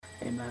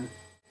Amen.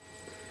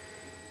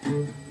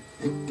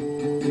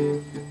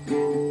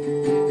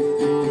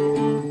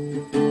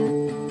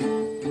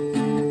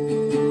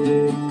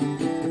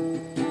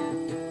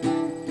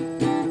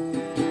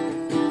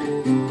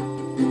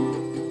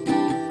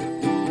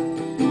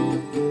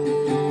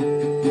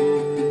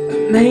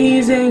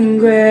 Amazing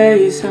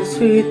grace, how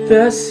sweet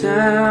the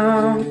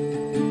sound,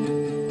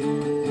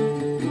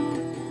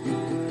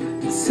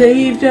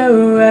 saved a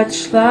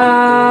wretch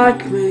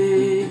like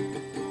me.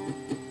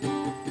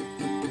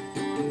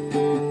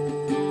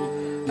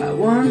 I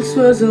once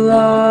was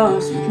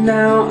lost, but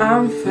now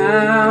I'm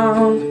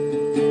found.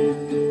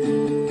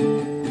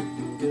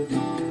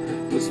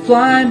 Was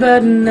blind,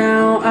 but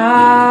now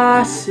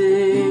I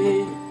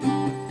see.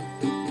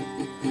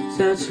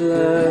 Such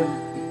love,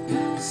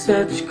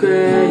 such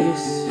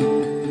grace,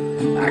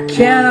 I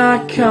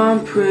cannot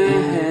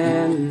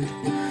comprehend.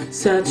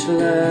 Such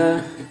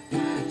love,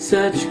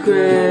 such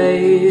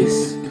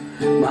grace,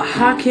 my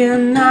heart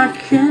cannot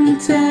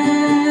contain.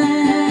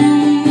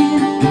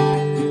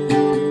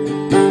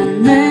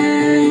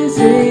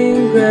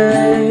 Amazing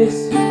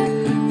grace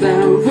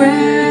that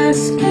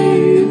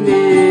rescued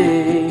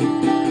me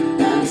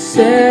and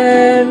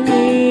set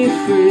me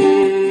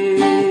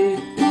free.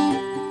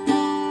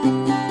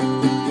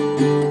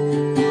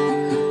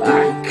 I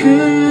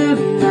could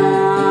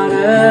not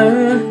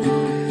earn,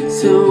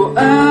 so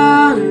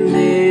undeserved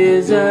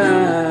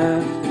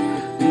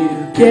you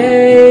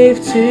gave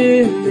to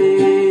me.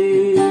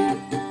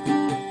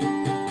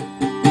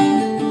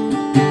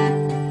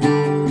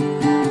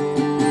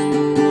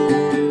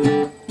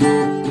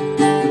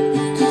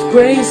 Tis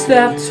grace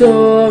that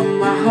tore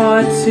my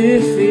heart to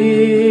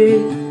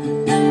feed,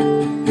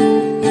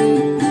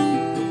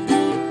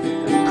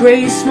 and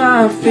grace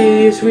my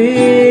fears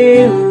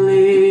relieved.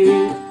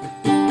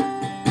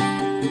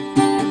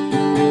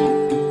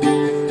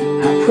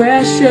 How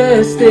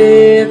precious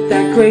did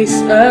that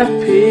grace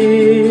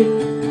appear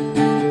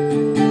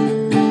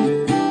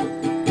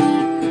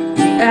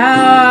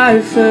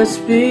I first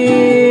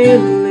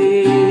believed.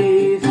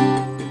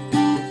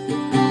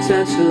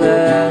 Such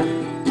love,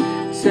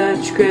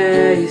 such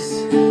grace,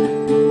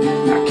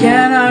 I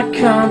cannot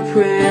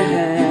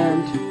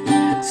comprehend.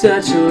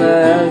 Such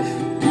love,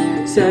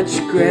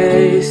 such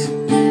grace,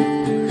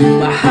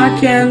 my heart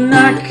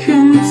cannot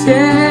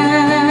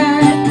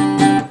contain.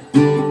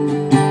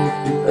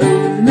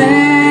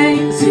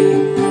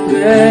 Amazing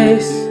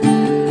grace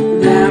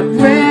that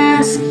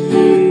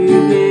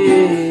rescued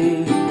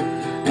me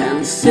and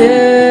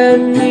set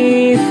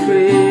me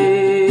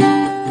free.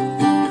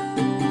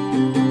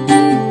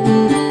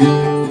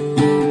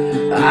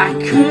 I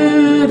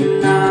could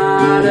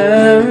not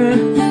earn,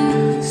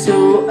 so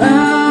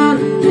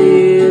undeserved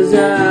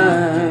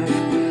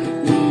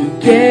you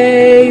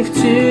gave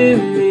to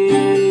me.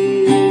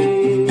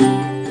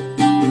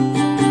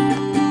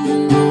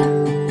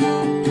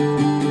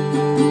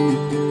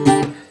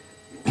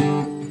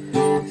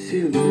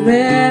 Through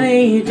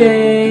many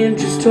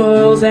dangerous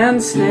toils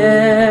and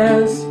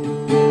snares,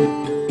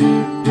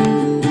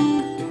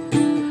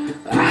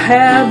 I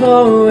have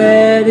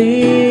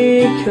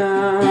already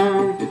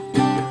come.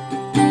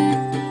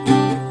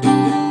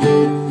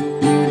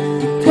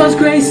 'Twas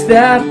grace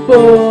that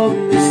bore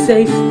me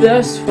safe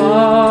thus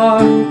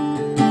far,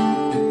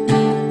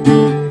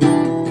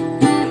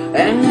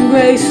 and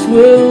grace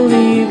will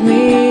lead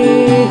me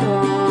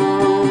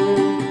home.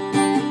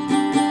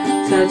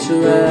 Such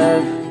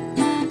love,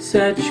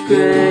 such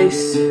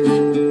grace,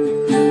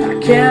 I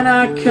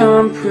cannot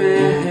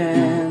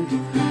comprehend.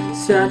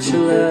 Such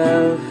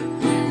love,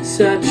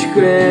 such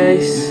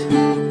grace,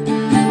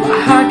 my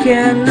heart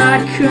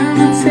cannot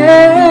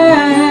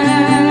contain.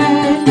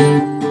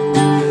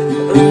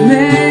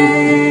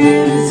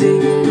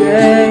 Amazing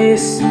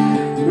grace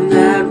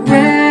that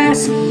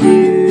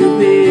rescued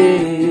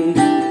me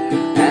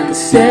and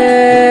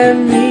set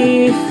me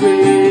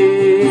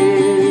free.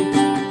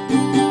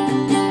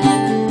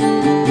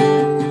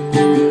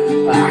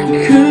 I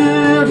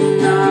could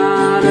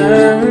not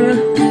earn,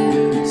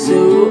 so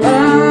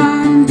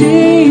undeserved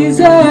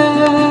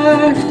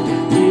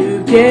you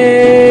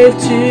gave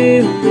to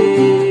me.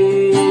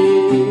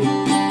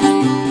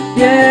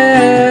 Yeah.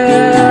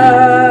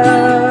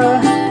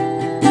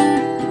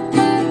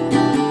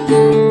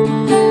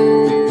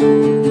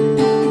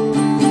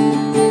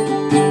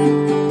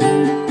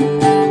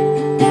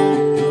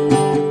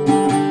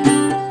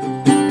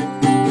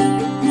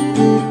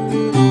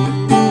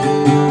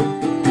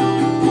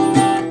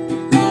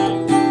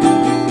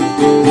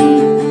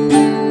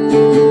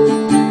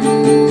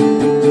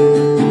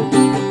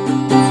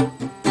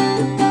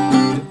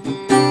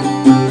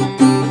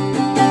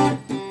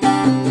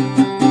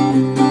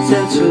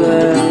 Such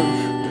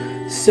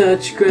love,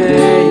 such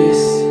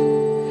grace,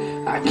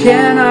 I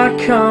cannot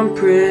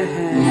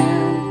comprehend.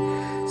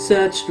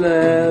 Such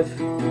love,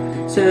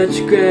 such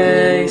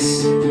grace,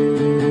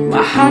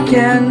 my heart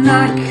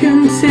cannot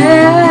contain.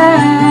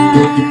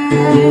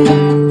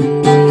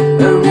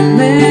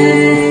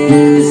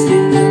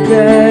 Amazing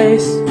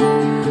grace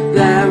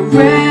that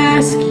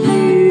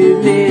rescued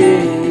me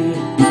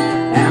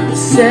and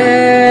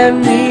set set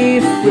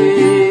me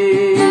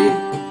free.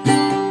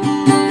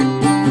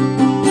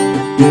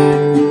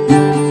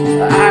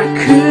 I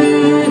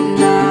could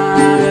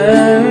not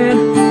earn,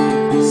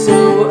 so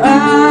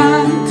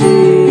undeserved,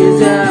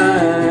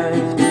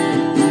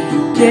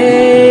 you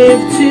gave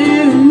to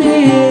me.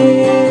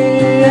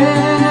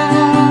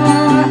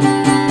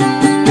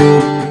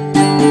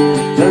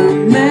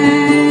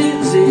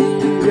 Amazing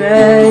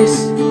grace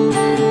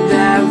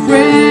that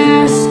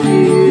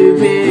rescued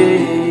me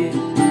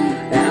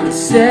and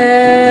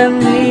set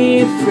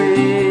me free.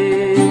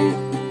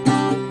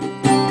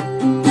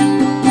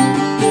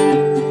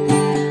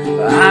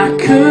 I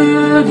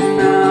could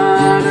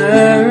not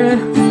earn,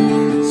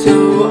 so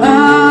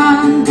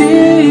undeserved,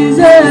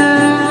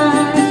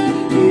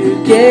 you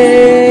gave